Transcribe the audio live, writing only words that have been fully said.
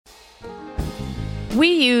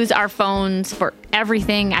We use our phones for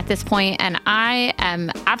everything at this point, and I am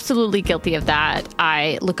absolutely guilty of that.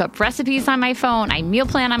 I look up recipes on my phone. I meal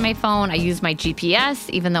plan on my phone. I use my GPS,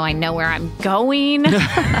 even though I know where I'm going.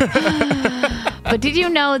 But did you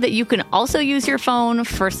know that you can also use your phone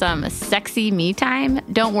for some sexy me time?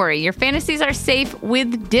 Don't worry, your fantasies are safe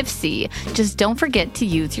with Dipsea. Just don't forget to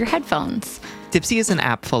use your headphones. Dipsea is an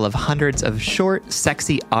app full of hundreds of short,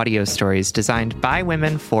 sexy audio stories designed by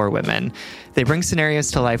women for women. They bring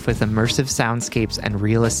scenarios to life with immersive soundscapes and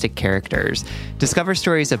realistic characters. Discover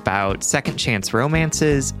stories about second chance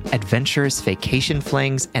romances, adventurous vacation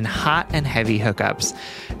flings, and hot and heavy hookups.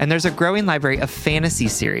 And there's a growing library of fantasy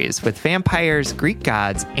series with vampires, Greek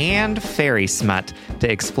gods, and fairy smut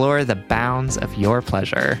to explore the bounds of your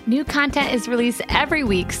pleasure. New content is released every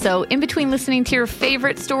week, so in between listening to your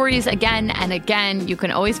favorite stories again and again, you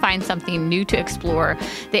can always find something new to explore.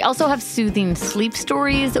 They also have soothing sleep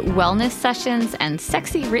stories, wellness sessions, and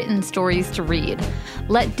sexy written stories to read.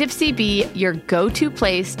 Let Dipsea be your go-to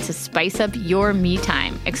place to spice up your me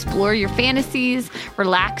time. Explore your fantasies,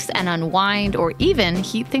 relax and unwind, or even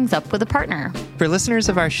heat things up with a partner. For listeners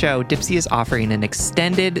of our show, Dipsea is offering an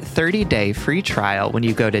extended 30-day free trial when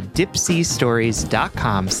you go to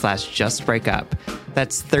dipseastories.com/justbreakup.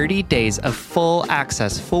 That's 30 days of full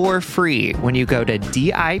access for free when you go to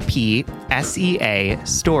DIPSEA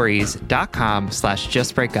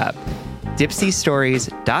stories.com/justbreakup.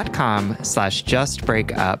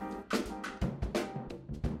 dipseastories.com/justbreakup.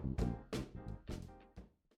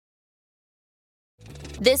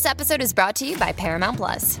 This episode is brought to you by Paramount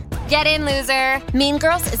Plus. Get in, loser! Mean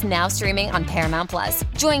Girls is now streaming on Paramount Plus.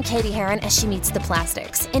 Join Katie Heron as she meets the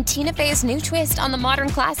plastics in Tina Fey's new twist on the modern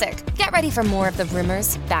classic. Get ready for more of the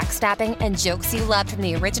rumors, backstabbing, and jokes you loved from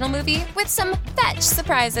the original movie with some fetch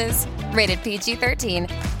surprises. Rated PG-13.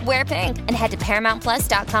 Wear pink and head to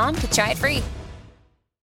ParamountPlus.com to try it free.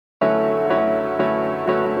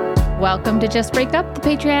 Welcome to Just Break Up, the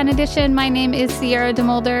Patreon edition. My name is Sierra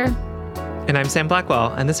DeMulder. And I'm Sam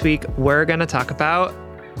Blackwell. And this week, we're going to talk about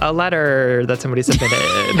a letter that somebody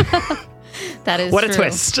submitted. That is What true. a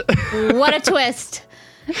twist. What a twist.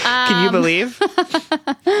 Can you believe?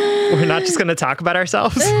 We're not just going to talk about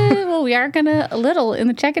ourselves. Well, we are going to a little in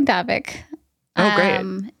the check-in topic. Oh, great.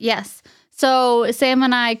 Yes. So Sam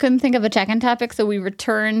and I couldn't think of a check-in topic, so we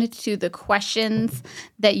returned to the questions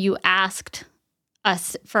that you asked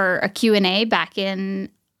us for a Q&A back in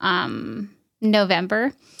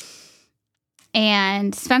November.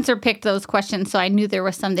 And Spencer picked those questions, so I knew there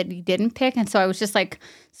was some that he didn't pick. And so I was just like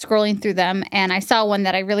scrolling through them, and I saw one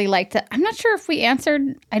that I really liked. I'm not sure if we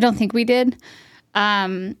answered. I don't think we did.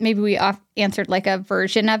 Maybe we answered like a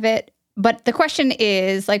version of it. But the question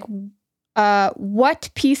is like, what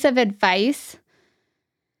piece of advice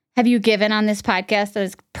have you given on this podcast that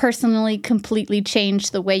has personally completely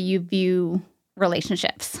changed the way you view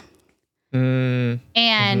relationships? And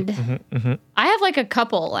I have like a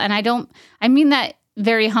couple, and I mean that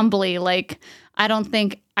very humbly. Like, I don't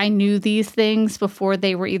think I knew these things before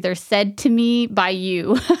they were either said to me by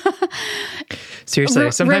you. Seriously,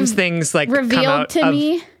 sometimes things like revealed come out to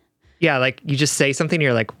me. Yeah, like you just say something, and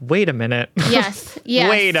you're like, wait a minute. Yes.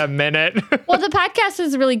 Wait a minute. Well, the podcast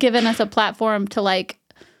has really given us a platform to like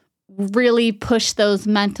really push those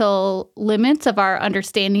mental limits of our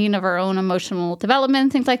understanding of our own emotional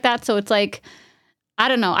development, things like that. So it's like, I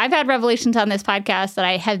don't know. I've had revelations on this podcast that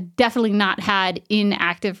I have definitely not had in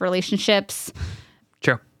active relationships.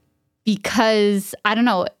 True. Because, I don't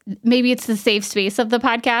know, maybe it's the safe space of the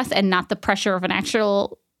podcast and not the pressure of an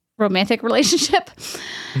actual romantic relationship.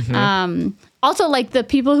 Also, like the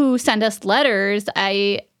people who send us letters,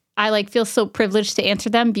 I like feel so privileged to answer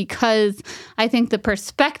them because I think the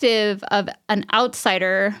perspective of an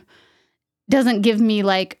outsider doesn't give me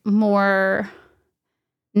like more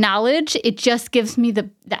knowledge. It just gives me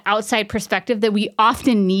the outside perspective that we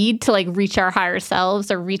often need to like reach our higher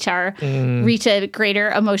selves or reach a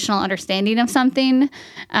greater emotional understanding of something.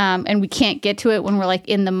 And we can't get to it when we're like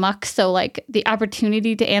in the muck. So like the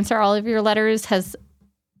opportunity to answer all of your letters has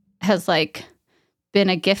like been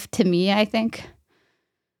a gift to me, I think.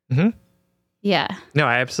 Mm-hmm. Yeah. No,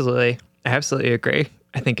 I absolutely agree.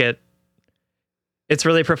 I think it's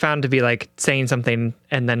really profound to be like saying something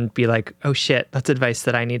and then be like, oh shit, that's advice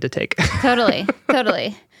that I need to take. Totally. Do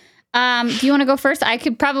you want to go first? I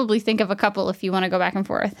could probably think of a couple if you want to go back and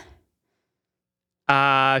forth.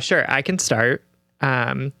 Sure, I can start.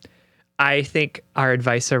 I think our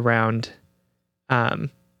advice around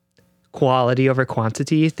quality over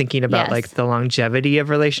quantity, thinking about like the longevity of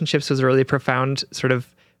relationships was a really profound sort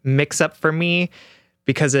of mix up for me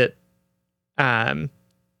because it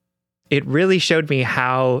it really showed me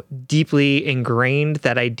how deeply ingrained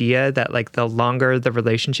that idea that like the longer the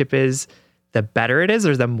relationship is, the better it is,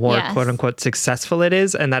 or the more quote unquote successful it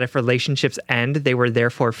is. And that if relationships end, they were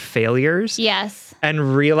therefore failures. Yes.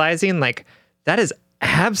 And realizing like that is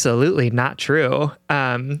absolutely not true.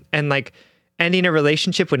 And like ending a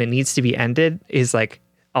relationship when it needs to be ended is like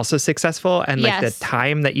also successful. And like the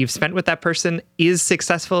time that you've spent with that person is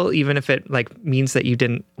successful, even if it like means that you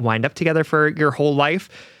didn't wind up together for your whole life.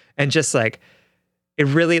 And just like, it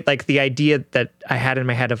really like the idea that I had in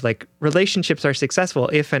my head of like relationships are successful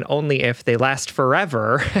if and only if they last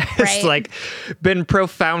forever has like been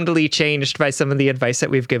profoundly changed by some of the advice that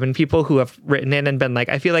we've given people who have written in and been like,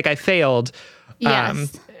 I feel like I failed.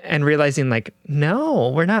 Yes. And realizing like, no,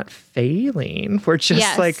 we're not failing. We're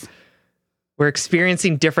just like, we're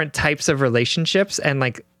experiencing different types of relationships, and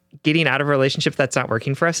like getting out of a relationship that's not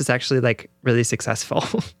working for us is actually like really successful.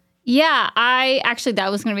 Yeah, that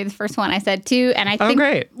was going to be the first one I said too. And I think,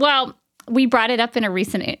 great. Well, we brought it up in a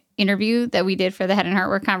recent interview that we did for the Head and Heart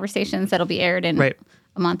Work Conversations that'll be aired in a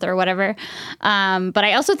month or whatever. But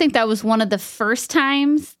I also think that was one of the first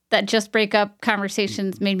times that Just Break Up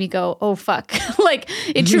conversations made me go, oh, fuck. Like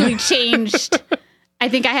it truly changed. I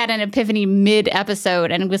think I had an epiphany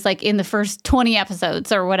mid-episode, and it was like in the first 20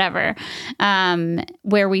 episodes or whatever,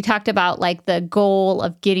 where we talked about like the goal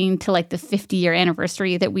of getting to like the 50-year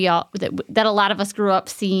anniversary that that a lot of us grew up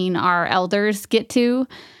seeing our elders get to.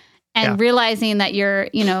 And realizing that you're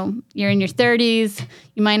in your 30s,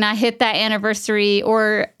 you might not hit that anniversary,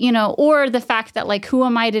 or the fact that like, who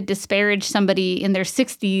am I to disparage somebody in their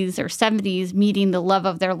 60s or 70s meeting the love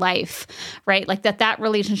of their life, right? Like that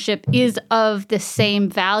relationship is of the same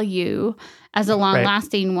value as a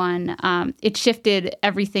long-lasting one. It shifted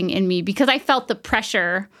everything in me because I felt the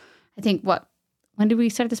pressure. I think when did we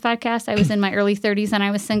start this podcast? I was in my early 30s and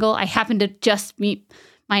I was single. I happened to just meet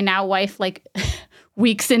my now wife like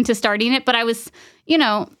weeks into starting it, but I was,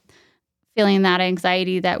 feeling that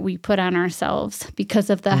anxiety that we put on ourselves because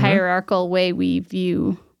of the hierarchical way we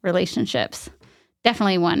view relationships.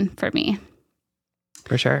 Definitely one for me.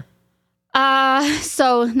 For sure.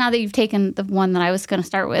 So now that you've taken the one that I was going to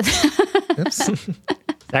start with. Oops.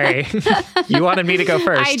 Sorry. You wanted me to go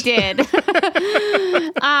first. I did.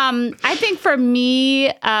 I think for me,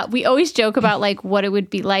 we always joke about like what it would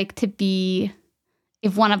be like to be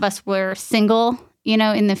if one of us were single,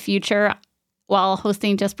 in the future while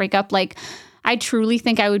hosting Just Break Up. Like, I truly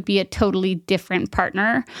think I would be a totally different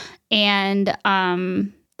partner. And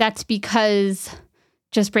that's because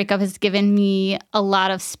Just Break Up has given me a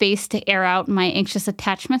lot of space to air out my anxious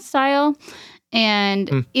attachment style.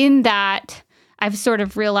 And in that, I've sort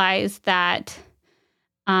of realized that,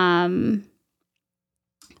 one,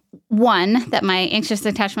 that my anxious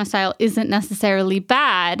attachment style isn't necessarily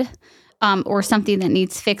bad, or something that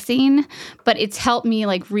needs fixing, but it's helped me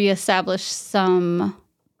like reestablish some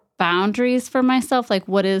boundaries for myself. Like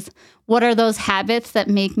what are those habits that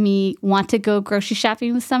make me want to go grocery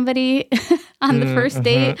shopping with somebody on the first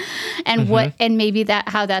date? And and maybe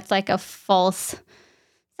how that's like a false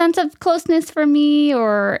sense of closeness for me,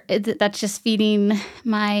 or that's just feeding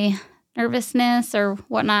my nervousness or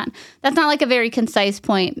whatnot. That's not like a very concise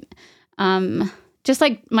point. Just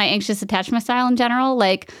like my anxious attachment style in general,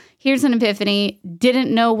 like here's an epiphany.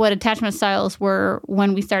 Didn't know what attachment styles were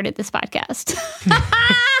when we started this podcast.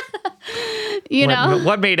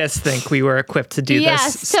 What made us think we were equipped to do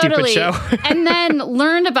this stupid show? And then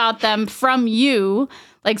learned about them from you,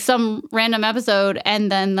 like some random episode,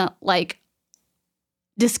 and then like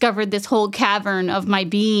discovered this whole cavern of my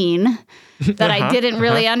being that I didn't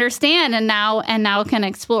really understand, and now can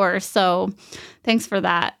explore. So thanks for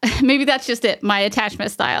that. Maybe that's just it, my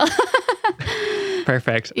attachment style.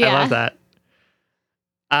 Perfect. Yeah. I love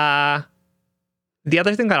that. The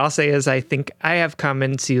other thing that I'll say is I think I have come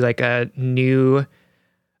into like a new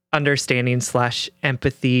understanding /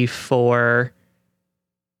 empathy for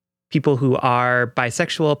people who are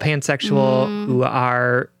bisexual, pansexual, who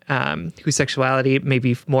are whose sexuality may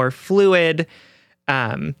be more fluid.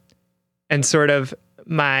 And sort of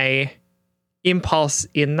my impulse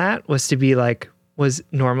in that was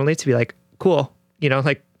normally to be like, cool,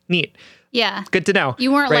 like neat. Yeah. Good to know.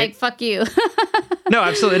 You weren't like, fuck you. No,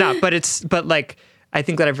 absolutely not. But like, I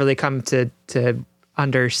think that I've really come to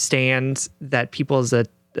understand that people's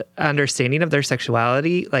understanding of their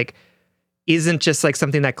sexuality, like, isn't just like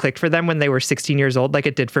something that clicked for them when they were 16 years old, like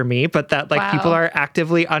it did for me, but that like people are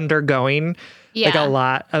actively undergoing like a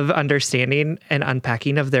lot of understanding and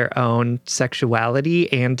unpacking of their own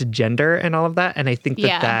sexuality and gender and all of that. And I think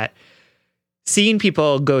that seeing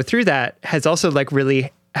people go through that has also like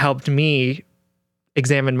really helped me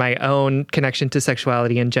examined my own connection to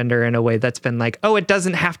sexuality and gender in a way that's been like, oh, it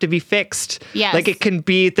doesn't have to be fixed. Yes. Like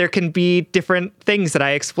there can be different things that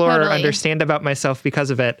I explore or Totally. understand about myself because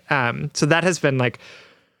of it. So that has been like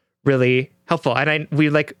really helpful. And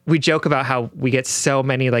we joke about how we get so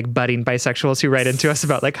many like budding bisexuals who write into us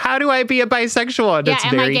about like, how do I be a bisexual? And it's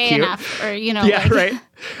am very I gay cute. enough? Or, you know, Yeah, like, right.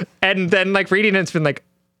 And then like reading it's been like,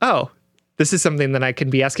 oh, this is something that I can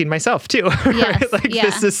be asking myself too. Yes, right? Like yeah.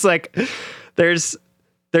 this is like, there's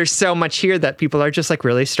so much here that people are just like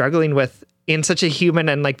really struggling with in such a human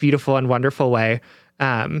and like beautiful and wonderful way.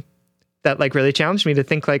 That like really challenged me to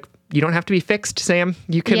think like, you don't have to be fixed, Sam.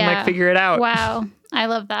 You can like figure it out. Wow. I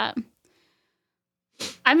love that.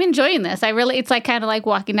 I'm enjoying this. It's like kind of like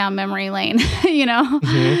walking down memory lane, you know,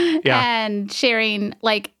 Yeah. and sharing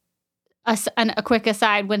like a quick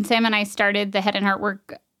aside. When Sam and I started the Head and Heart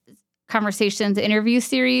Work Conversations interview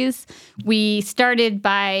series, we started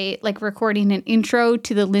by like recording an intro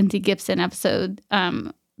to the Lindsay Gibson episode,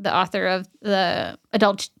 the author of The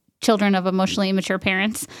Adult Children of Emotionally Immature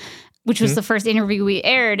Parents, which was the first interview we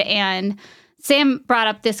aired. And Sam brought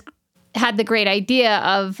up had the great idea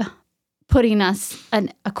of putting us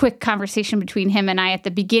a quick conversation between him and I at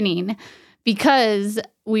the beginning, because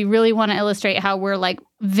we really want to illustrate how we're like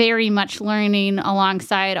very much learning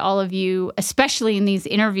alongside all of you, especially in these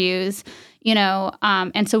interviews, you know,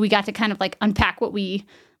 and so we got to kind of like unpack what we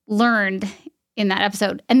learned in that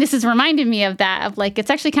episode. And this has reminded me of that, of like, it's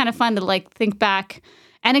actually kind of fun to like think back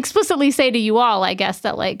and explicitly say to you all, I guess,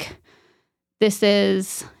 that like this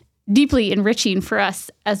is deeply enriching for us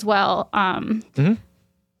as well.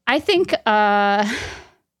 I think I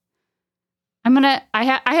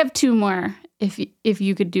have two more. If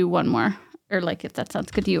you could do one more, or like if that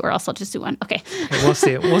sounds good to you, or else I'll just do one. Okay. We'll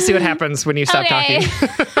see. We'll see what happens when you stop talking.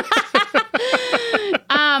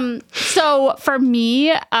 So for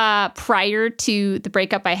me, prior to the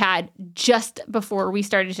breakup I had, just before we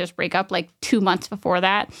started Just Break Up, like 2 months before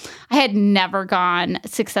that, I had never gone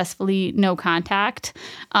successfully no contact.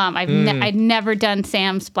 I'd never done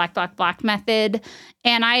Sam's black method.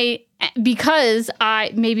 And because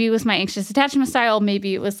maybe it was my anxious attachment style,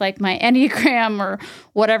 maybe it was like my Enneagram or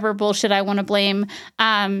whatever bullshit I want to blame.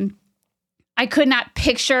 I could not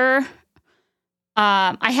picture.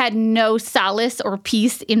 I had no solace or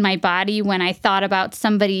peace in my body when I thought about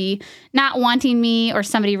somebody not wanting me, or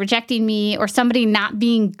somebody rejecting me, or somebody not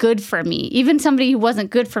being good for me. Even somebody who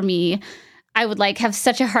wasn't good for me, I would like have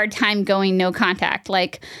such a hard time going no contact.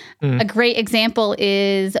 Like a great example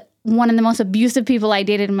is one of the most abusive people I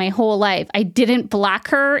dated in my whole life. I didn't block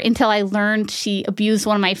her until I learned she abused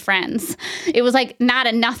one of my friends. It was like not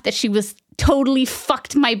enough that she was totally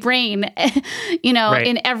fucked my brain, you know,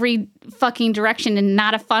 in every fucking direction, in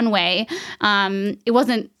not a fun way. It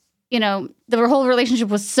wasn't, you know, the whole relationship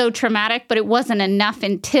was so traumatic, but it wasn't enough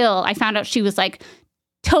until I found out she was like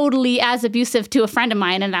totally as abusive to a friend of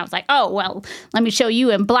mine. And I was like, oh, well, let me show you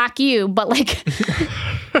and block you. But like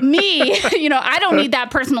me, you know, I don't need that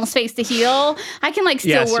personal space to heal. I can like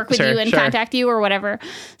still work with you and contact you or whatever.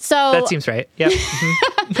 So that seems right. Yep.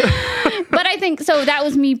 But I think, so that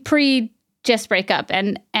was me pre Just Break Up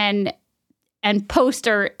and post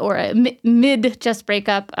or mid Just Break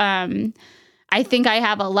Up. I think I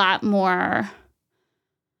have a lot more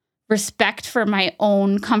respect for my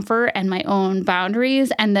own comfort and my own boundaries,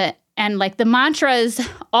 and like the mantras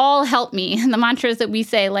all help me. And the mantras that we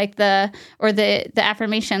say, like the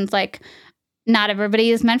affirmations, like not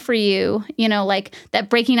everybody is meant for you, you know, like that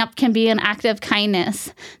breaking up can be an act of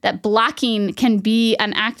kindness, that blocking can be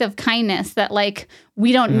an act of kindness, that like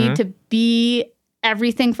we don't need to be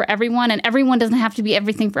everything for everyone, and everyone doesn't have to be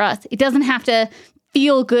everything for us. It doesn't have to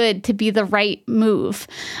feel good to be the right move.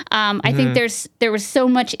 I think there was so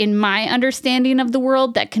much in my understanding of the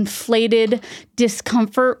world that conflated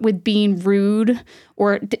discomfort with being rude,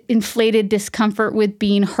 or inflated discomfort with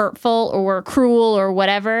being hurtful or cruel or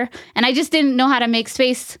whatever. And I just didn't know how to make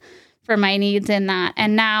space for my needs in that.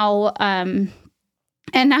 And now I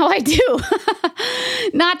do.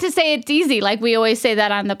 Not to say it's easy. Like we always say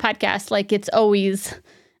that on the podcast, like it's always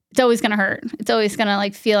going to hurt. It's always going to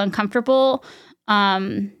like feel uncomfortable.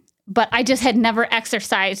 But I just had never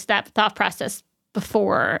exercised that thought process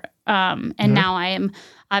before. And now I am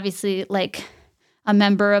obviously like a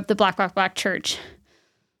member of the Black Church.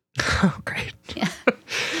 Oh, great. Yeah.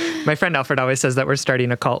 My friend Alfred always says that we're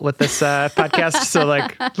starting a cult with this podcast. So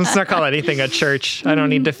like, let's not call anything a church. I don't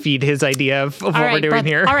need to feed his idea of what we're doing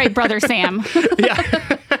here. All right, brother Sam.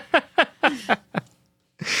 Yeah.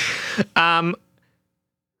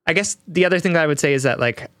 I guess the other thing that I would say is that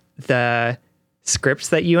like scripts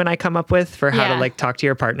that you and I come up with for how to like talk to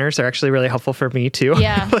your partners are actually really helpful for me too.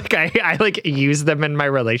 Yeah. Like I like use them in my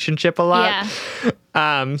relationship a lot.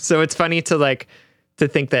 Yeah. So it's funny to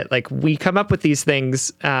think that like we come up with these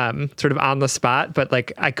things sort of on the spot, but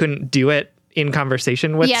like I couldn't do it in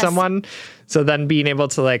conversation with someone. So then being able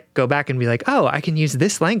to like go back and be like, oh, I can use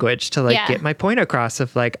this language to like get my point across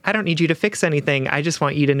of like, I don't need you to fix anything. I just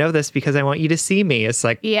want you to know this because I want you to see me. It's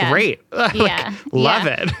like, great. Love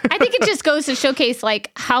it. I think it just goes to showcase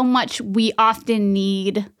like how much we often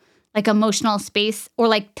need like emotional space or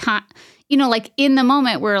like time, you know, like in the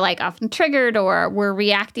moment we're like often triggered or we're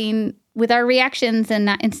reacting with our reactions and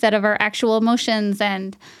not, instead of our actual emotions.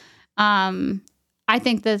 And, I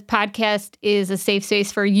think the podcast is a safe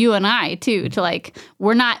space for you and I too, to like,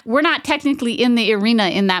 we're not technically in the arena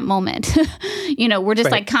in that moment. You know, we're just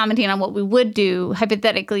like commenting on what we would do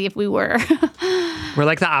hypothetically if we were. We're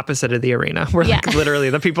like the opposite of the arena. We're like literally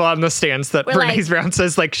the people on the stands that Brené Brown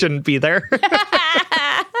says like shouldn't be there.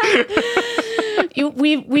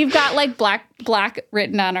 We've got like black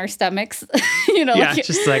written on our stomachs, you know, like,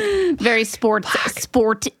 just like very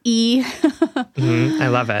sport-y. I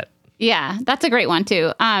love it. Yeah, that's a great one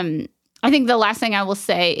too. I think the last thing I will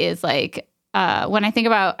say is like when I think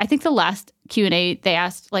the last Q&A they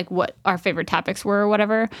asked like what our favorite topics were or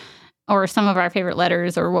whatever, or some of our favorite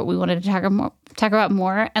letters or what we wanted to talk about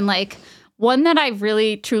more. And like one that I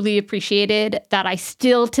really truly appreciated that I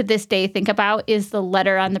still to this day think about is the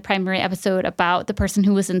letter on the primary episode about the person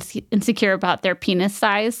who was insecure about their penis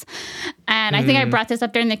size. And I think I brought this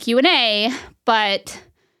up during the Q&A, but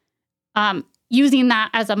using that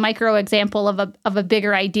as a micro example of a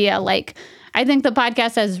bigger idea, like I think the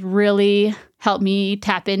podcast has really helped me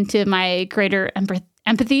tap into my greater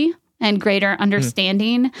empathy and greater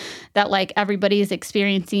understanding that like everybody is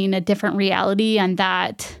experiencing a different reality and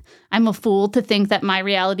that I'm a fool to think that my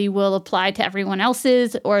reality will apply to everyone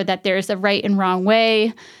else's or that there's a right and wrong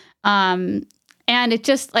way. And it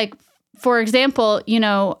just like, for example, you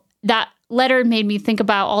know, that letter made me think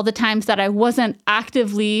about all the times that I wasn't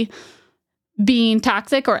actively being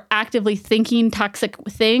toxic or actively thinking toxic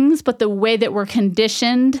things, but the way that we're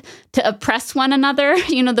conditioned to oppress one another,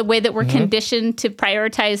 you know, the way that we're conditioned to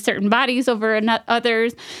prioritize certain bodies over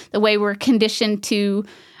others, the way we're conditioned to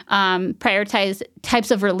prioritize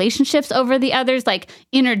types of relationships over the others, like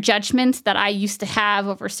inner judgments that I used to have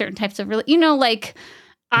over certain types of, you know, like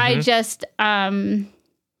I just,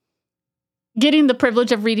 getting the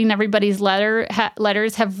privilege of reading everybody's letters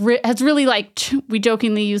has really like, we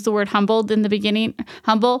jokingly use the word humbled in the beginning,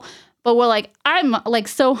 humble, but we're like, I'm like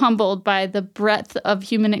so humbled by the breadth of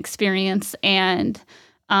human experience. And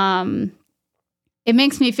it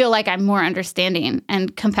makes me feel like I'm more understanding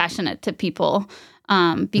and compassionate to people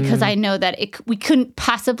because I know that we couldn't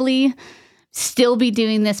possibly still be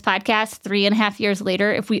doing this podcast 3.5 years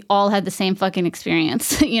later if we all had the same fucking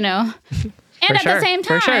experience, you know? And at the same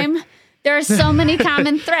time, there are so many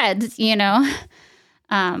common threads, you know,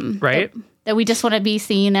 right? That we just want to be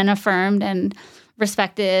seen and affirmed and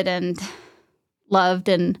respected and loved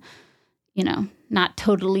and, you know, not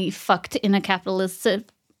totally fucked in a capitalism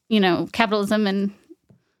and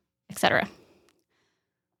et cetera.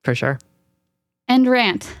 For sure. End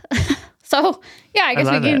rant. So, yeah, I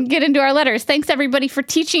guess we can get into our letters. Thanks, everybody, for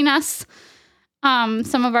teaching us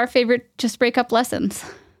some of our favorite Just Break Up lessons.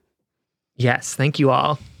 Yes, thank you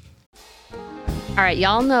all. All right,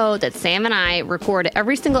 y'all know that Sam and I record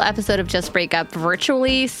every single episode of Just Break Up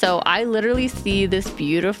virtually, so I literally see this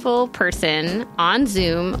beautiful person on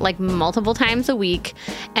Zoom like multiple times a week,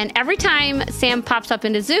 and every time Sam pops up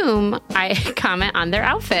into Zoom, I comment on their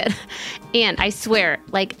outfit. And I swear,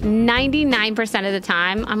 like 99% of the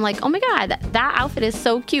time, I'm like, oh my God, that outfit is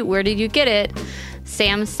so cute. Where did you get it?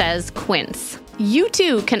 Sam says Quince. You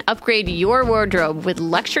too can upgrade your wardrobe with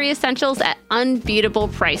luxury essentials at unbeatable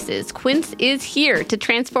prices. Quince is here to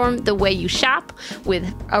transform the way you shop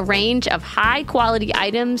with a range of high-quality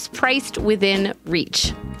items priced within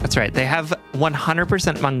reach. That's right. They have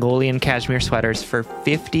 100% Mongolian cashmere sweaters for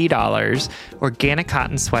 $50, organic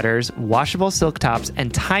cotton sweaters, washable silk tops,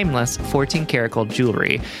 and timeless 14-karat gold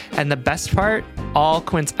jewelry. And the best part, all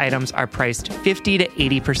Quince items are priced 50 to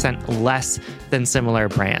 80% less than similar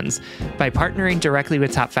brands. By partnering directly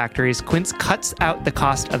with top factories, Quince cuts out the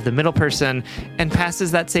cost of the middle person and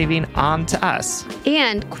passes that saving on to us.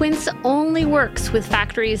 And Quince only works with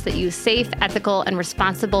factories that use safe, ethical, and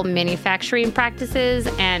responsible manufacturing practices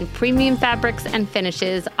and premium fabrics and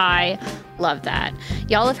finishes. I love that.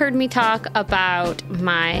 Y'all have heard me talk about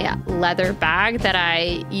my leather bag that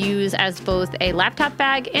I use as both a laptop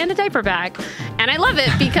bag and a diaper bag. And I love it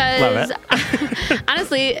because, love it.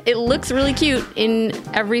 honestly, it looks really cute in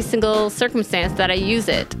every single circumstance that I use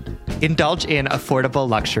it. Indulge in affordable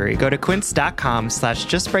luxury. Go to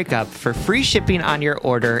quince.com/justbreakup for free shipping on your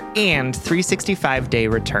order and 365-day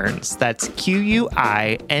returns. That's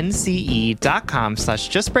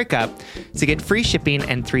QUINCE.com/justbreakup to get free shipping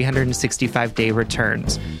and 365-day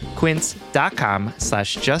returns.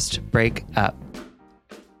 Quince.com/justbreakup.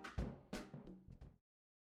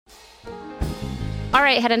 All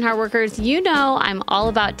right, Head and Heart workers, you know I'm all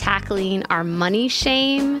about tackling our money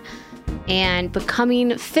shame and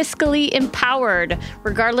becoming fiscally empowered,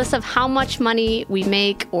 regardless of how much money we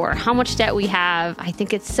make or how much debt we have. I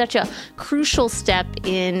think it's such a crucial step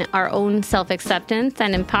in our own self-acceptance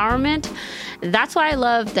and empowerment. That's why I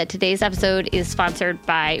love that today's episode is sponsored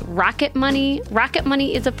by Rocket Money. Rocket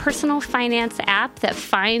Money is a personal finance app that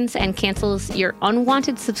finds and cancels your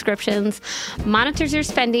unwanted subscriptions, monitors your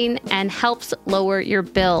spending, and helps lower your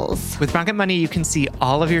bills. With Rocket Money, you can see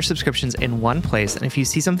all of your subscriptions in one place, and if you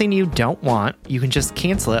see something you don't want, you can just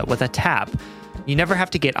cancel it with a tap. You never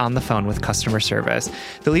have to get on the phone with customer service.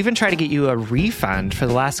 They'll even try to get you a refund for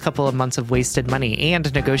the last couple of months of wasted money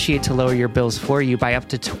and negotiate to lower your bills for you by up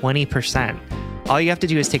to 20%. All you have to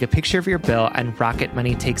do is take a picture of your bill, and Rocket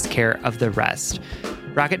Money takes care of the rest.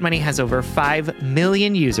 Rocket Money has over 5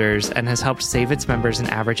 million users and has helped save its members an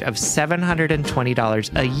average of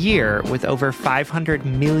 $720 a year with over $500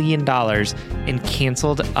 million in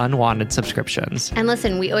canceled unwanted subscriptions. And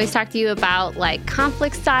listen, we always talk to you about like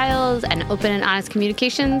conflict styles and open and honest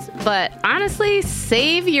communications, but honestly,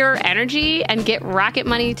 save your energy and get Rocket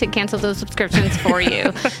Money to cancel those subscriptions for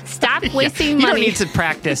you. Stop wasting money. You don't need to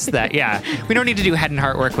practice that. Yeah. We don't need to do head and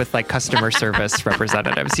heart work with like customer service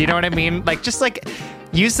representatives. You know what I mean? Like, just like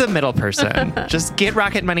use the middle person. Just get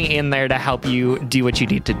Rocket Money in there to help you do what you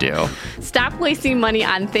need to do. Stop wasting money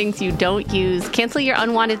on things you don't use. Cancel your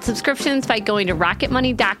unwanted subscriptions by going to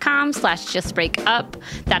rocketmoney.com/justbreakup.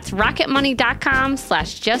 That's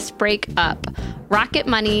rocketmoney.com/justbreakup.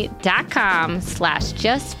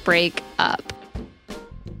 rocketmoney.com/justbreakup.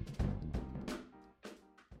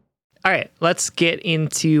 All right, let's get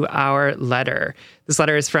into our letter. This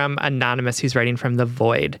letter is from Anonymous, who's writing from the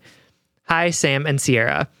void. Hi, Sam and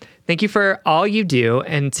Sierra. Thank you for all you do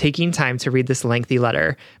and taking time to read this lengthy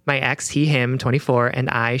letter. My ex, he, him, 24, and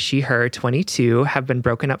I, she, her, 22, have been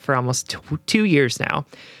broken up for almost 2 years now.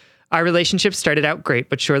 Our relationship started out great,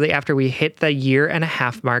 but shortly after we hit the 1.5 year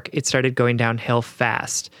mark, it started going downhill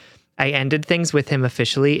fast. I ended things with him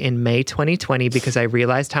officially in May 2020 because I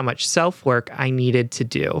realized how much self-work I needed to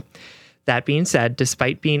do. That being said,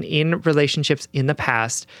 despite being in relationships in the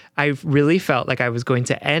past, I really felt like I was going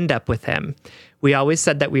to end up with him. We always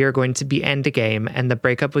said that we were going to be endgame, and the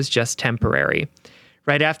breakup was just temporary.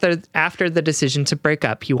 Right after the decision to break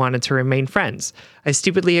up, he wanted to remain friends. I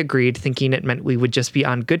stupidly agreed, thinking it meant we would just be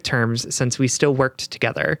on good terms since we still worked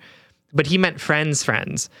together. But he meant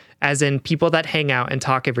friends, as in people that hang out and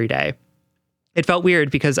talk every day. It felt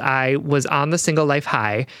weird because I was on the single life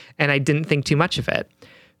high, and I didn't think too much of it.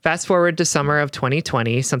 Fast forward to summer of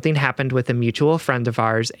 2020, something happened with a mutual friend of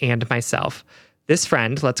ours and myself. This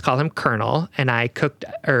friend, let's call him Colonel, and I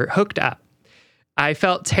hooked up. I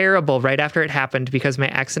felt terrible right after it happened because my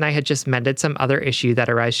ex and I had just mended some other issue that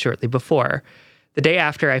arose shortly before. The day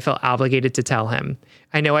after, I felt obligated to tell him.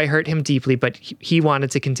 I know I hurt him deeply, but he wanted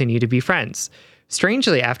to continue to be friends.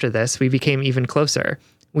 Strangely, after this, we became even closer.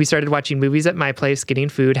 We started watching movies at my place, getting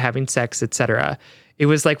food, having sex, etc. It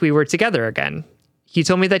was like we were together again. He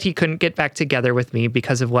told me that he couldn't get back together with me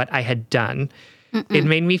because of what I had done. It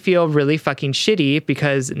made me feel really fucking shitty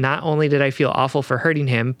because not only did I feel awful for hurting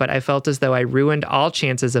him, but I felt as though I ruined all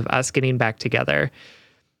chances of us getting back together.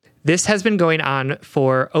 This has been going on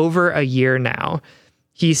for over a year now.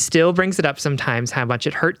 He still brings it up sometimes how much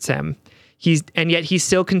it hurts him. And yet he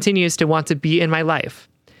still continues to want to be in my life.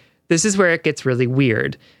 This is where it gets really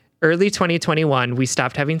weird. Early 2021, we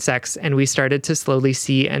stopped having sex and we started to slowly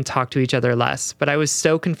see and talk to each other less, but I was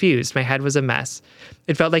so confused. My head was a mess.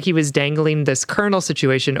 It felt like he was dangling this Colonel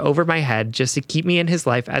situation over my head just to keep me in his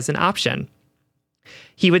life as an option.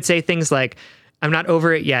 He would say things like, I'm not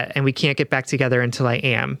over it yet and we can't get back together until I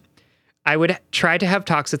am. I would try to have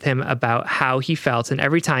talks with him about how he felt, and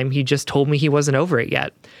every time he just told me he wasn't over it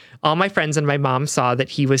yet. All my friends and my mom saw that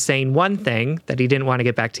he was saying one thing, that he didn't want to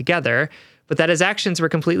get back together, but that his actions were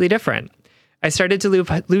completely different. I started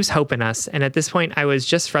to lose hope in us, and at this point, I was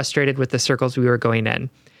just frustrated with the circles we were going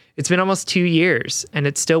in. It's been almost 2 years, and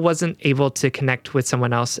it still wasn't able to connect with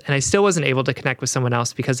someone else, and I still wasn't able to connect with someone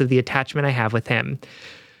else because of the attachment I have with him.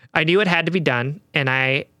 I knew it had to be done, and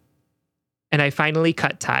I finally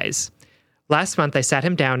cut ties. Last month, I sat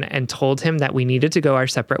him down and told him that we needed to go our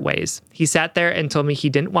separate ways. He sat there and told me he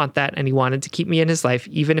didn't want that and he wanted to keep me in his life,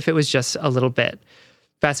 even if it was just a little bit.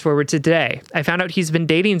 Fast forward to today. I found out he's been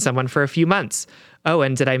dating someone for a few months. Oh,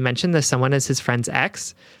 and did I mention this someone is his friend's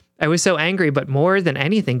ex? I was so angry, but more than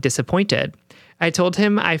anything, disappointed. I told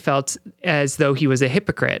him I felt as though he was a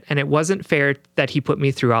hypocrite and it wasn't fair that he put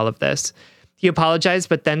me through all of this. He apologized,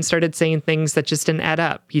 but then started saying things that just didn't add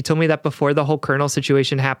up. He told me that before the whole Colonel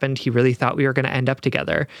situation happened, he really thought we were going to end up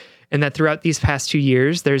together. And that throughout these past 2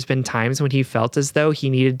 years, there's been times when he felt as though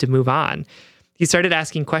he needed to move on. He started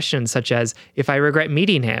asking questions such as if I regret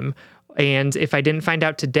meeting him, and if I didn't find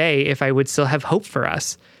out today, if I would still have hope for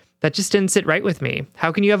us. That just didn't sit right with me.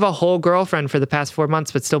 How can you have a whole girlfriend for the past 4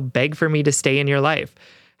 months, but still beg for me to stay in your life?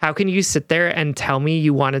 How can you sit there and tell me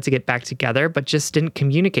you wanted to get back together, but just didn't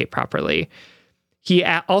communicate properly? He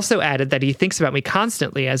also added that he thinks about me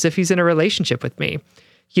constantly as if he's in a relationship with me.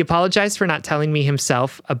 He apologized for not telling me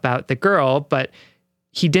himself about the girl, but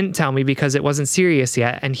he didn't tell me because it wasn't serious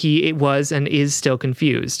yet, and it was and is still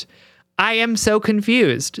confused. I am so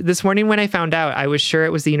confused. This morning when I found out, I was sure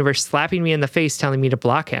it was the universe slapping me in the face telling me to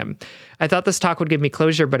block him. I thought this talk would give me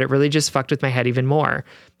closure, but it really just fucked with my head even more.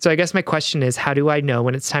 So I guess my question is, how do I know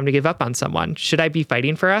when it's time to give up on someone? Should I be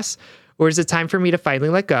fighting for us? Or is it time for me to finally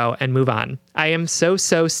let go and move on? I am so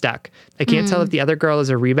stuck. I can't tell if the other girl is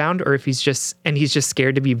a rebound or if he's just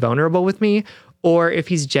scared to be vulnerable with me, or if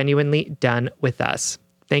he's genuinely done with us.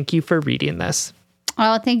 Thank you for reading this.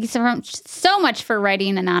 Well, thank you so much for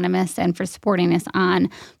writing Anonymous and for supporting us on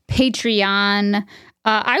Patreon.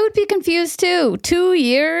 I would be confused too. 2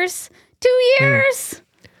 years? 2 years?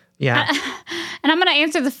 Yeah. And I'm going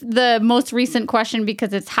to answer the most recent question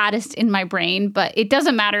because it's hottest in my brain, but it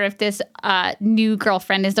doesn't matter if this new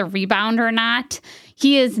girlfriend is a rebound or not.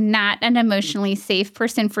 He is not an emotionally safe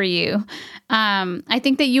person for you. I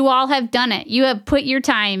think that you all have done it. You have put your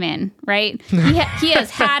time in, right? He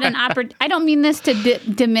has had an opportunity. I don't mean this to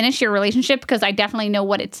diminish your relationship because I definitely know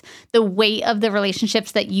what it's the weight of the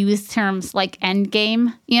relationships that use terms like end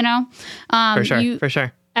game, you know? For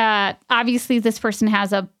sure. Obviously, this person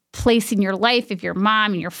has a place in your life if your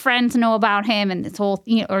mom and your friends know about him and this whole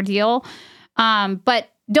ordeal. But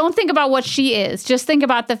don't think about what she is. Just think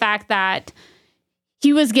about the fact that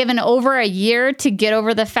he was given over a year to get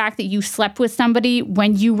over the fact that you slept with somebody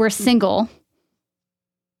when you were single,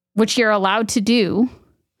 which you're allowed to do.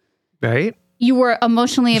 Right. You were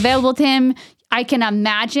emotionally available to him. I can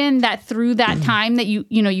imagine that through that time that you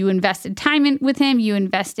invested time with him, you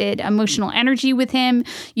invested emotional energy with him,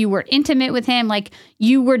 you were intimate with him, like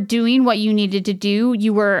you were doing what you needed to do.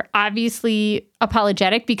 You were obviously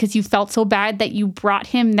apologetic because you felt so bad that you brought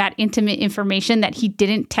him that intimate information that he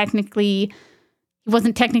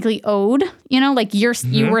wasn't technically owed, like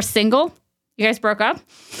you were single. You guys broke up.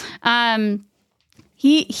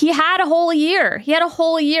 He had a whole year. He had a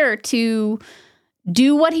whole year to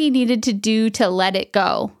do what he needed to do to let it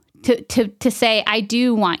go, to say, I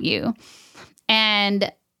do want you.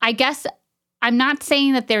 And I guess I'm not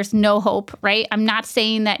saying that there's no hope, right? I'm not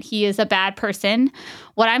saying that he is a bad person.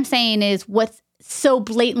 What I'm saying is what's so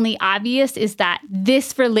blatantly obvious is that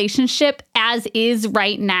this relationship as is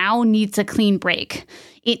right now needs a clean break.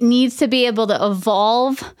 It needs to be able to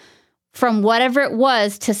evolve from whatever it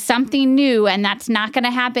was to something new. And that's not going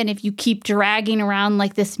to happen if you keep dragging around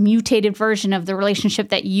like this mutated version of the relationship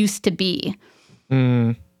that used to be.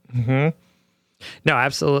 Mm-hmm. No,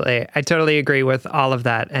 absolutely. I totally agree with all of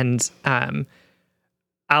that. And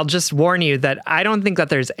I'll just warn you that I don't think that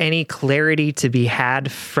there's any clarity to be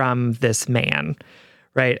had from this man.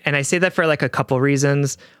 Right. And I say that for like a couple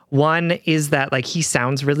reasons. One is that like he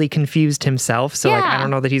sounds really confused himself. So like I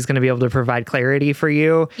don't know that he's going to be able to provide clarity for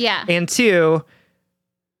you. Yeah. And two,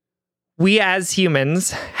 we as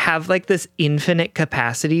humans have like this infinite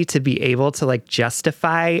capacity to be able to like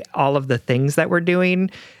justify all of the things that we're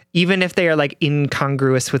doing, even if they are like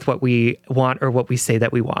incongruous with what we want or what we say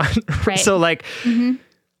that we want. Right. So like,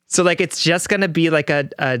 it's just going to be like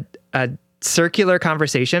a circular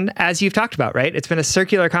conversation, as you've talked about, right? It's been a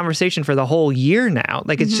circular conversation for the whole year now.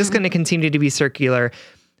 Like it's just going to continue to be circular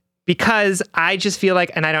because I just feel like,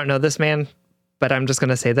 and I don't know this man, but I'm just going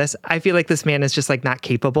to say this. I feel like this man is just like not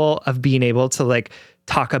capable of being able to like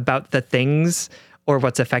talk about the things or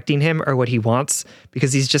what's affecting him or what he wants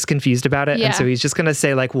because he's just confused about it. Yeah. And so he's just going to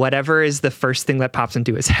say like whatever is the first thing that pops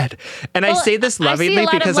into his head. And I say this lovingly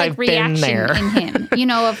because I've been there. In him,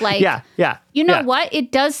 of like, what?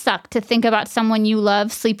 It does suck to think about someone you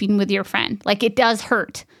love sleeping with your friend. Like it does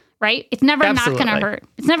hurt, right? It's never not going to hurt.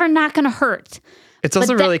 It's never not going to hurt. It's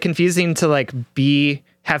also really confusing to like be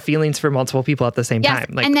have feelings for multiple people at the same Yes,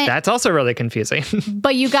 time. Like and then- that's also really confusing.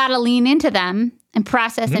 But you got to lean into them and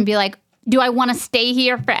process and be like, do I want to stay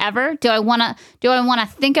here forever? Do I want to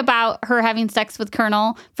think about her having sex with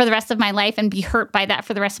Colonel for the rest of my life and be hurt by that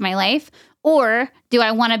for the rest of my life? Or do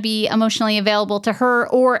I want to be emotionally available to her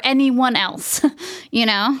or anyone else? You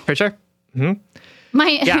know? For sure. Go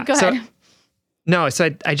ahead. So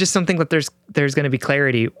I just don't think that there's going to be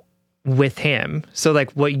clarity with him. So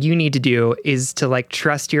like what you need to do is to like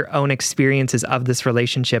trust your own experiences of this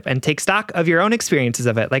relationship and take stock of your own experiences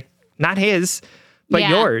of it. Like not his, but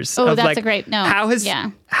yours. Oh, of that's like, a great no. How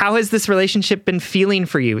has this relationship been feeling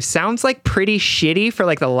for you? Sounds like pretty shitty for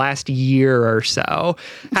like the last year or so.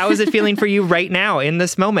 How is it feeling for you right now in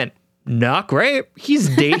this moment? Not great. He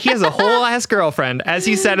has a whole ass girlfriend, as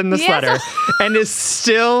he said in this letter, and is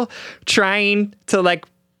still trying to like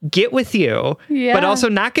get with you, but also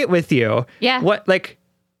not get with you. Yeah.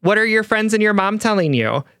 What are your friends and your mom telling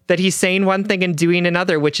you? That he's saying one thing and doing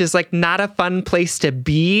another, which is like not a fun place to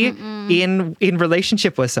be in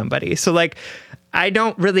relationship with somebody. So like, I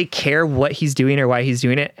don't really care what he's doing or why he's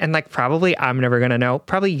doing it. And like, probably I'm never going to know.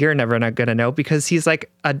 Probably you're never not going to know because he's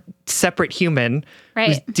like a separate human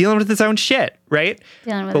who's dealing with his own shit. Right.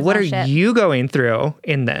 But what are you going through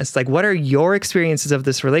in this? Like, what are your experiences of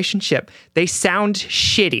this relationship? They sound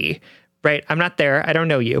shitty, right? I'm not there. I don't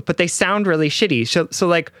know you, but they sound really shitty. So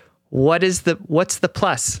like, what's the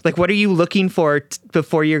plus? Like, what are you looking for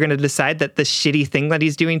before you're going to decide that the shitty thing that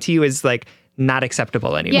he's doing to you is like not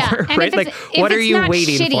acceptable anymore, right? Like, what are you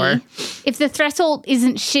waiting for? If the threshold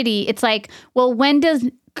isn't shitty, it's like, well, when does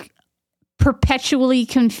perpetually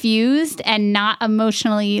confused and not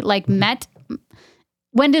emotionally like met,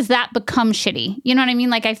 when does that become shitty? You know what I mean?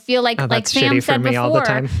 Like, I feel like Sam said before. All the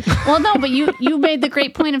time. Well, no, but you made the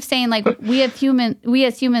great point of saying like we as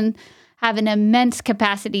humans have an immense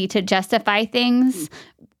capacity to justify things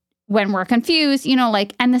when we're confused, you know,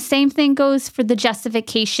 like, and the same thing goes for the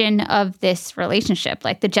justification of this relationship,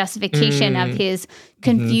 like the justification of his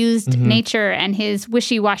confused nature and his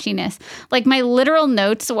wishy-washiness. Like my literal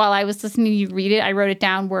notes while I was listening to you read it, I wrote it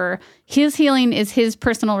down, were his healing is his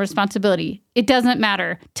personal responsibility. It doesn't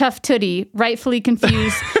matter. Tough tootie, rightfully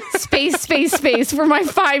confused, space were my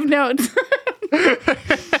 5 notes.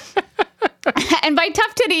 And by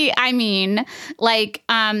tough titty, I mean, like,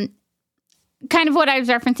 kind of what I was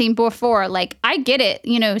referencing before. Like, I get it.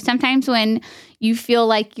 You know, sometimes when you feel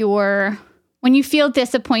like when you feel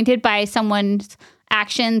disappointed by someone's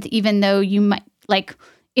actions, even though you might, like,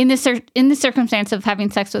 in the circumstance of having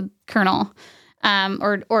sex with Colonel,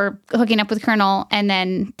 or hooking up with Colonel, and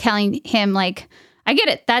then telling him, like, I get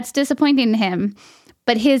it. That's disappointing to him.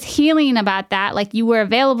 But his healing about that, like, you were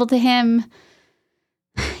available to him.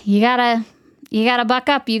 You gotta buck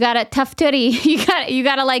up. You gotta tough tootie. You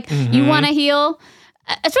gotta like, you want to heal,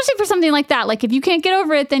 especially for something like that. Like if you can't get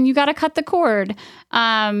over it, then you gotta cut the cord.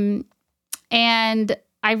 And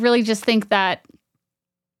I really just think that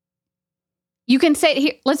you can say,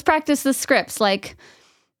 here, let's practice the scripts. Like,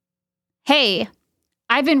 hey,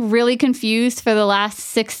 I've been really confused for the last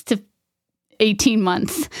 6 to 18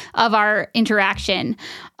 months of our interaction.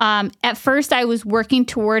 At first I was working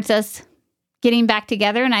towards us getting back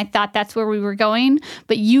together, and I thought that's where we were going.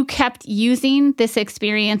 But you kept using this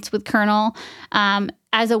experience with Colonel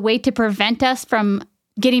as a way to prevent us from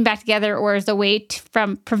getting back together, or as a way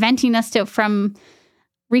from preventing us from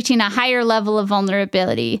reaching a higher level of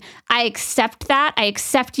vulnerability. I accept that. I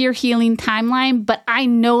accept your healing timeline, but I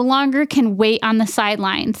no longer can wait on the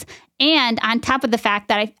sidelines. And on top of the fact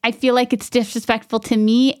that I feel like it's disrespectful to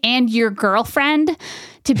me and your girlfriend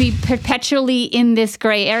to be perpetually in this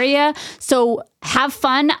gray area. So have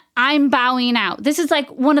fun. I'm bowing out. This is like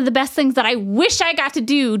one of the best things that I wish I got to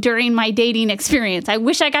do during my dating experience. I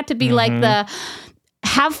wish I got to be like the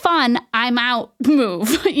have fun, I'm out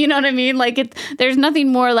move. You know what I mean? Like there's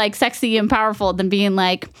nothing more like sexy and powerful than being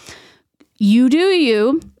like, you do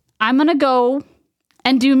you, I'm going to go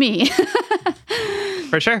and do me.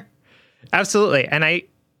 For sure. Absolutely. And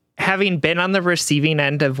having been on the receiving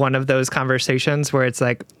end of one of those conversations where it's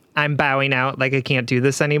like, I'm bowing out, like I can't do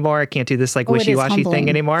this anymore. I can't do this like wishy-washy thing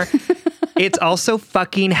anymore. It's also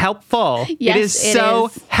fucking helpful. Yes, it is so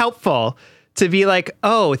helpful to be like,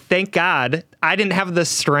 oh, thank God I didn't have the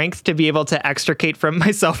strength to be able to extricate from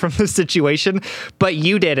myself from this situation, but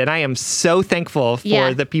you did. And I am so thankful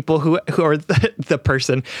for the people who are the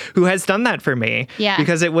person who has done that for me. Yeah.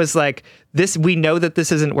 Because it was like this, we know that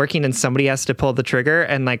this isn't working and somebody has to pull the trigger,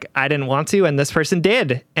 and like, I didn't want to, and this person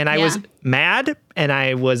did. And I was mad and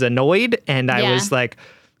I was annoyed and I was like,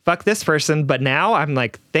 fuck this person. But now I'm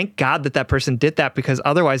like, thank God that person did that, because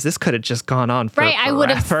otherwise this could have just gone on for right.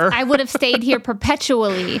 forever. I would have stayed here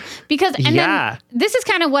perpetually because, and then this is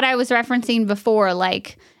kind of what I was referencing before,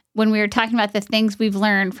 like when we were talking about the things we've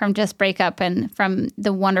learned from Just Break Up and from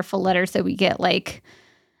the wonderful letters that we get. Like,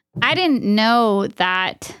 I didn't know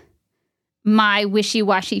that my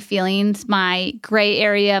wishy-washy feelings, my gray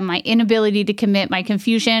area, my inability to commit, my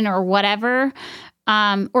confusion or whatever,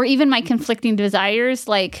 or even my conflicting desires,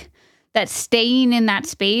 like that staying in that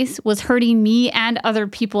space was hurting me and other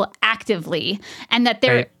people actively. And that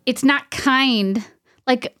it's not kind.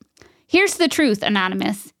 Like, here's the truth,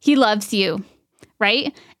 Anonymous. He loves you,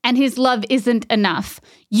 right? And his love isn't enough.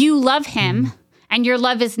 You love him. And your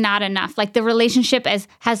love is not enough. Like, the relationship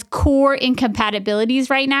has core incompatibilities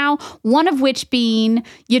right now. One of which being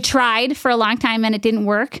you tried for a long time and it didn't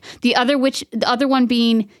work. The other one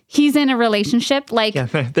being he's in a relationship. Like, yeah,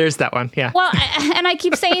 there's that one. Yeah. Well, and I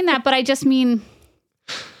keep saying that, but I just mean,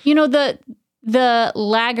 the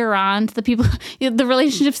laggerons, the people, the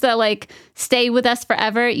relationships that like stay with us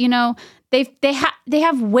forever. They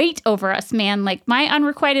have weight over us, man. Like, my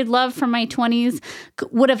unrequited love from my 20s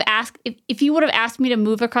would have asked, if he would have asked me to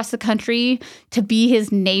move across the country to be his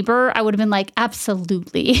neighbor, I would have been like,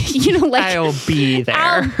 absolutely. I'll be there.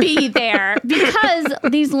 I'll be there. Because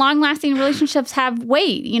these long-lasting relationships have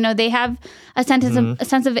weight. They have a sense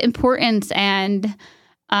of importance, and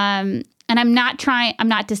I'm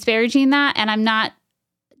not disparaging that, and I'm not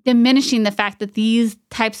diminishing the fact that these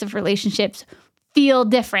types of relationships feel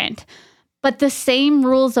different. But the same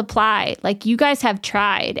rules apply. Like, you guys have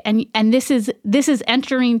tried, and this is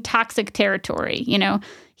entering toxic territory.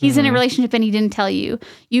 He's in a relationship and he didn't tell you.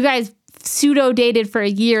 You guys pseudo dated for a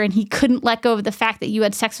year and he couldn't let go of the fact that you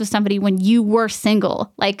had sex with somebody when you were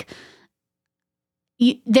single. Like,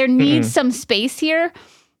 there needs some space here.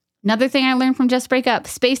 Another thing I learned from Just Break Up: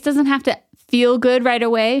 space doesn't have to feel good right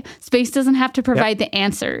away. Space doesn't have to provide the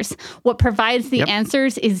answers. What provides the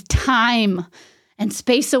answers is time and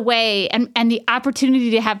space away, and the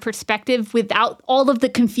opportunity to have perspective without all of the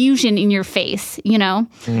confusion in your face.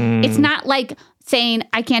 It's not like saying,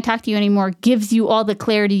 I can't talk to you anymore gives you all the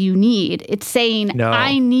clarity you need. It's saying,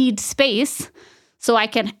 I need space so I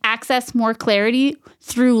can access more clarity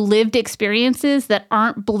through lived experiences that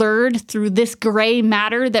aren't blurred through this gray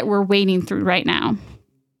matter that we're wading through right now.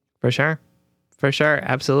 For sure.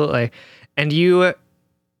 Absolutely. And you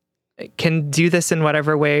can do this in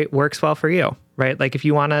whatever way works well for you, right? Like, if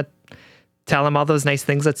you want to tell him all those nice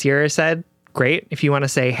things that Sierra said, great. If you want to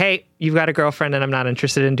say, hey, you've got a girlfriend and I'm not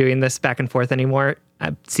interested in doing this back and forth anymore,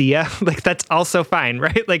 see ya. Like, that's also fine,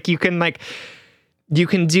 right? Like, you can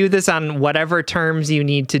do this on whatever terms you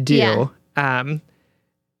need to do. Yeah.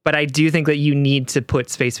 But I do think that you need to put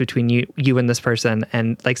space between you and this person.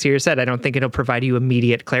 And like Sierra said, I don't think it'll provide you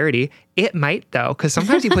immediate clarity. It might, though, because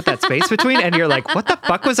sometimes you put that space between and you're like, what the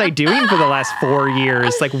fuck was I doing for the last 4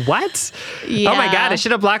 years? Like, what? Yeah. Oh my God, I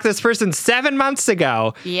should have blocked this person 7 months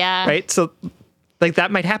ago. Yeah. Right? So like, that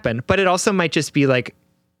might happen. But it also might just be like,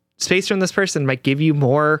 space from this person might give you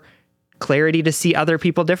more clarity to see other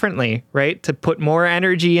people differently, right? To put more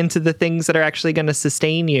energy into the things that are actually going to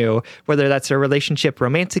sustain you, whether that's a relationship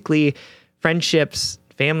romantically, friendships,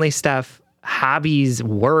 family stuff, hobbies,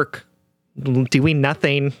 work, doing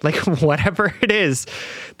nothing, like whatever it is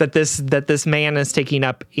that this man is taking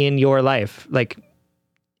up in your life. Like,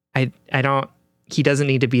 he doesn't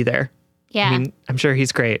need to be there. Yeah. I mean, I'm sure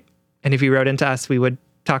he's great. And if he wrote into us, we would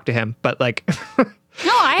talk to him, but like,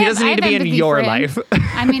 he doesn't need to be in your life.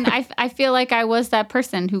 I mean, I feel like I was that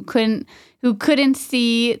person who couldn't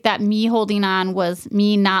see that me holding on was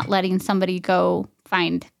me not letting somebody go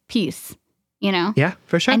find peace, Yeah,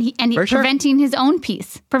 for sure. And he preventing his own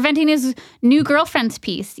peace, preventing his new girlfriend's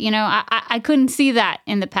peace. I couldn't see that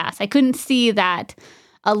in the past. I couldn't see that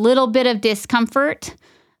a little bit of discomfort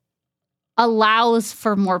allows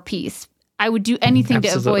for more peace. I would do anything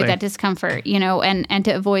to avoid that discomfort, and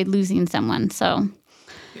to avoid losing someone. So.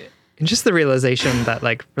 And just the realization that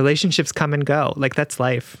like relationships come and go, like that's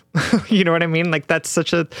life. You know what I mean? Like, that's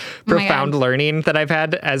such a profound learning that I've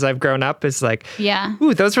had as I've grown up, is like,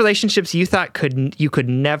 ooh, those relationships you thought you could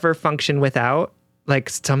never function without, like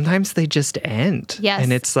sometimes they just end. Yes.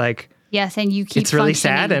 And it's like, yes. And you keep it's really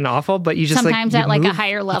sad and awful, but you just sometimes at like a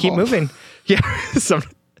higher level. Keep moving. Yeah.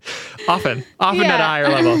 Often at a higher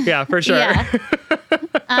level. Yeah, for sure. Yeah.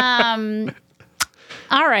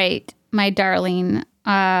 All right, my darling.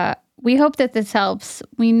 We hope that this helps.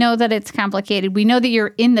 We know that it's complicated. We know that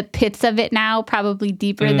you're in the pits of it now, probably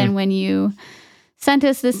deeper than when you sent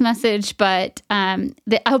us this message, but I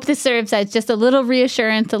hope this serves as just a little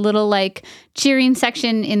reassurance, a little like cheering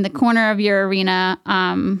section in the corner of your arena.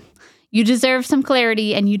 You deserve some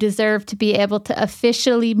clarity, and you deserve to be able to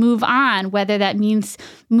officially move on, whether that means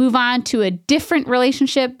move on to a different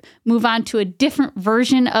relationship, move on to a different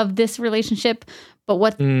version of this relationship. But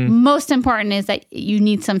what's most important is that you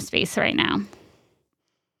need some space right now.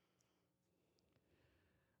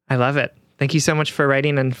 I love it. Thank you so much for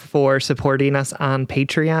writing and for supporting us on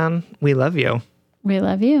Patreon. We love you. We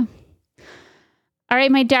love you. All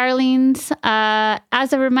right, my darlings.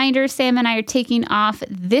 As a reminder, Sam and I are taking off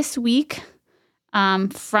this week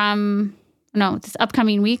this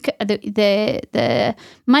upcoming week, the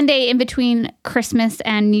Monday in between Christmas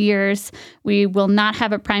and New Year's. We will not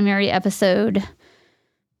have a primary episode.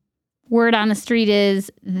 Word on the street is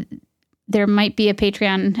there might be a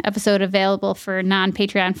Patreon episode available for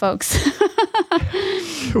non-Patreon folks.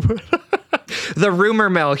 The rumor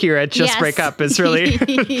mill here at Just Break Up is really,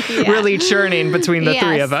 really churning between the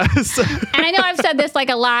three of us. And I know I've said this like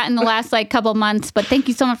a lot in the last like couple months, but thank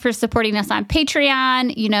you so much for supporting us on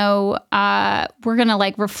Patreon. You know, we're going to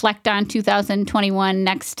like reflect on 2021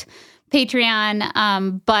 next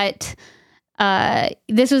Patreon. But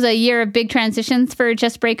this was a year of big transitions for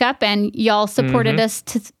Just Break Up, and y'all supported us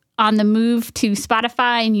on the move to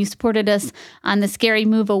Spotify, and you supported us on the scary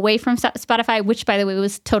move away from Spotify, which, by the way,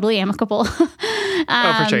 was totally amicable.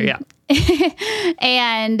 For sure, yeah.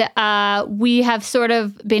 And we have sort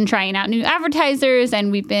of been trying out new advertisers,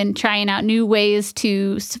 and we've been trying out new ways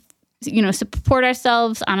to support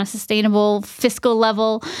ourselves on a sustainable fiscal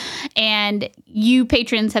level. And you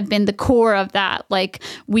patrons have been the core of that. Like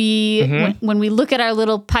when we look at our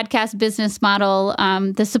little podcast business model,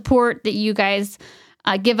 the support that you guys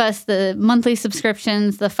give us, the monthly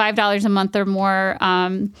subscriptions, the $5 a month or more,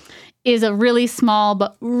 is a really small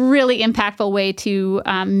but really impactful way to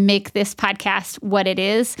make this podcast what it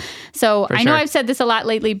is. So I know I've said this a lot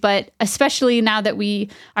lately, but especially now that we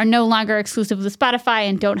are no longer exclusive with Spotify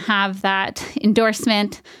and don't have that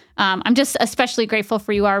endorsement, I'm just especially grateful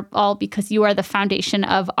for you all because you are the foundation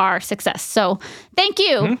of our success. So thank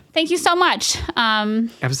you. Thank you so much.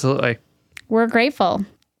 Absolutely. We're grateful.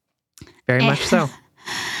 Very much so.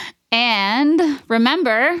 And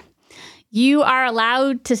remember, you are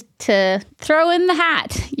allowed to throw in the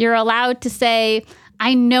hat. You're allowed to say,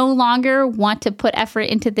 I no longer want to put effort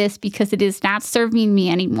into this because it is not serving me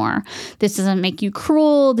anymore. This doesn't make you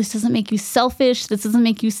cruel. This doesn't make you selfish. This doesn't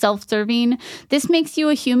make you self-serving. This makes you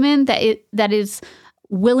a human that is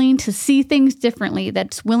willing to see things differently,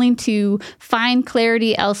 that's willing to find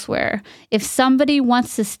clarity elsewhere. If somebody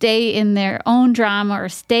wants to stay in their own drama or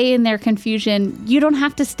stay in their confusion, you don't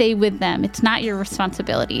have to stay with them. It's not your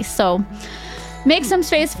responsibility. So make some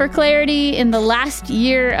space for clarity in the last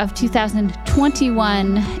year of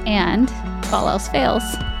 2021, and if all else fails,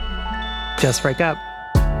 just break up.